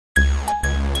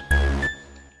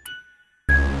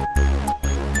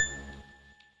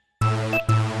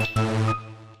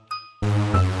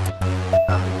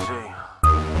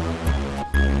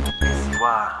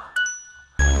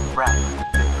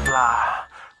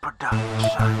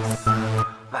Productions.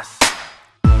 Let's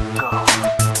go.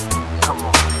 Come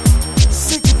on.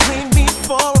 Said you blamed me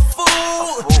for a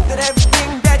fool. That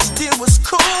everything that you did was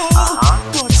cool.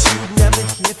 Thought you'd never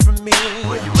hear from me.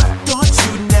 Where you at? Thought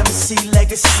you'd never see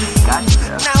legacy.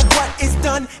 Gotcha. Now what is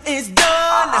done is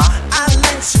done. I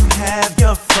let you have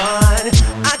your fun.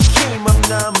 I came up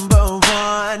number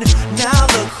one. Now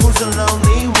look who's the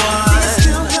lonely one. Do you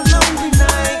still have lonely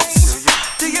nights?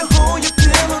 Do you hold your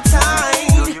pillow tight?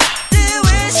 Do you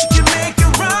wish you could make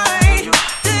it right?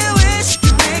 Do you wish you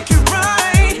could make it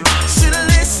right? Should've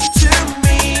listened to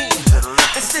me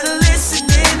instead of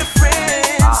listening to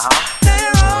friends.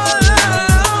 They're all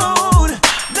alone.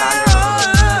 They're all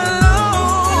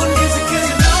alone. Is it 'cause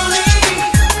you're lonely?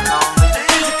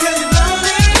 Is it 'cause you're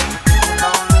lonely?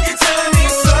 You're telling me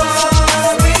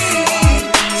sorry,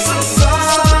 so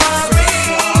sorry.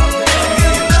 Is it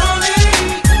 'cause you're lonely?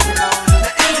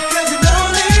 Is it 'cause you're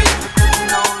lonely?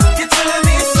 You're telling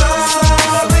me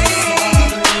sorry,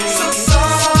 so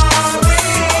sorry.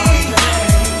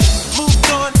 Moved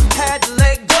on, had to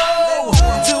let go.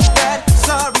 Too bad,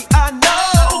 sorry, I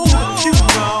know. You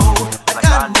know, and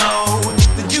I know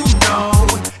that you know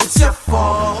it's your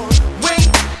fault. Wait,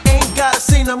 ain't gotta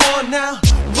say no more now.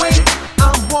 Wait,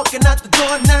 I'm walking out the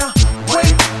door now.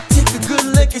 Wait, take a good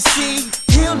look and see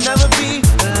he'll never be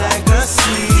like us.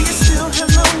 Do you still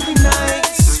have lonely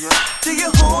nights? Do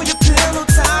you hold your pillow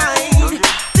tight?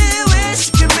 Do you wish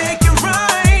you could make it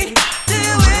right? Do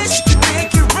you wish you could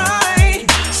make it right?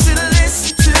 Should've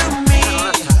listened to me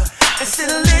instead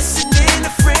of listening to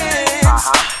friends.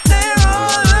 They're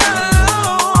all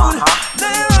alone.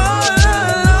 They're all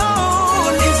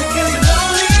alone. Is it 'cause you're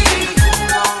lonely?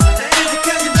 Is it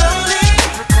 'cause you're lonely?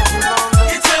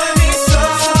 You're telling me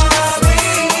sorry,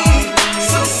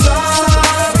 so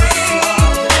sorry.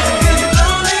 Is it 'cause you're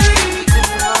lonely?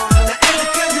 Is it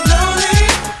 'cause you're lonely?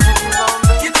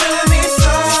 You're telling me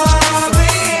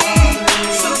sorry,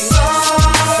 so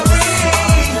sorry.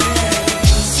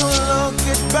 So long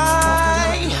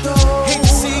goodbye. Hate to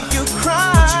see you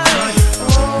cry,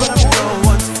 but I know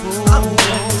what's fool. I'm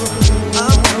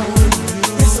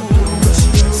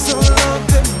so long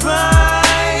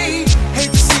goodbye.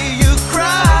 Hate to see you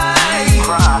cry,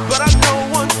 but I know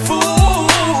one fool.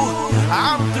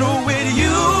 I'm through with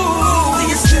you. Do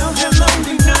you still have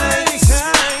lonely nights?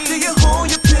 Do you hold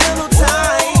your pillow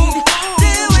tight? Do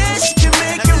you wish you could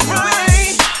make it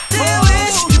right? Do you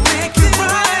wish you could make it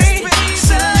right?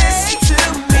 Should've listened to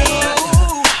me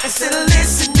instead of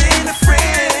listening to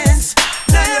friends.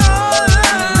 They're all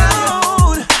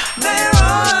alone. They're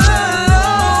all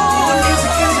alone. Is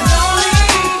it 'cause you're lonely?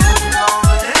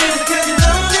 Is it 'cause you're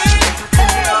lonely?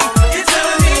 You're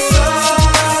telling me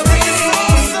sorry,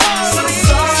 so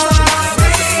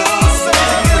sorry. Is it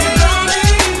 'cause you're lonely?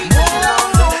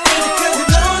 Is it 'cause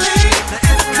you're lonely?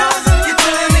 You're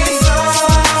telling me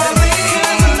sorry,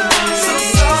 so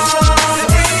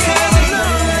sorry.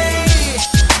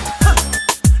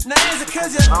 Now is it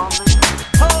 'cause you're lonely?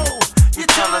 Oh, you're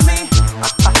telling me?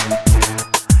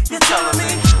 You're telling me?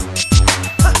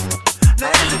 Now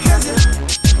is it 'cause you're?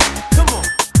 Come on.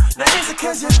 Now is it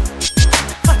 'cause you're?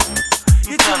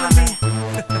 You're telling me?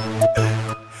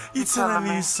 You're telling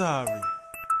me you're sorry?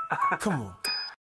 Come on.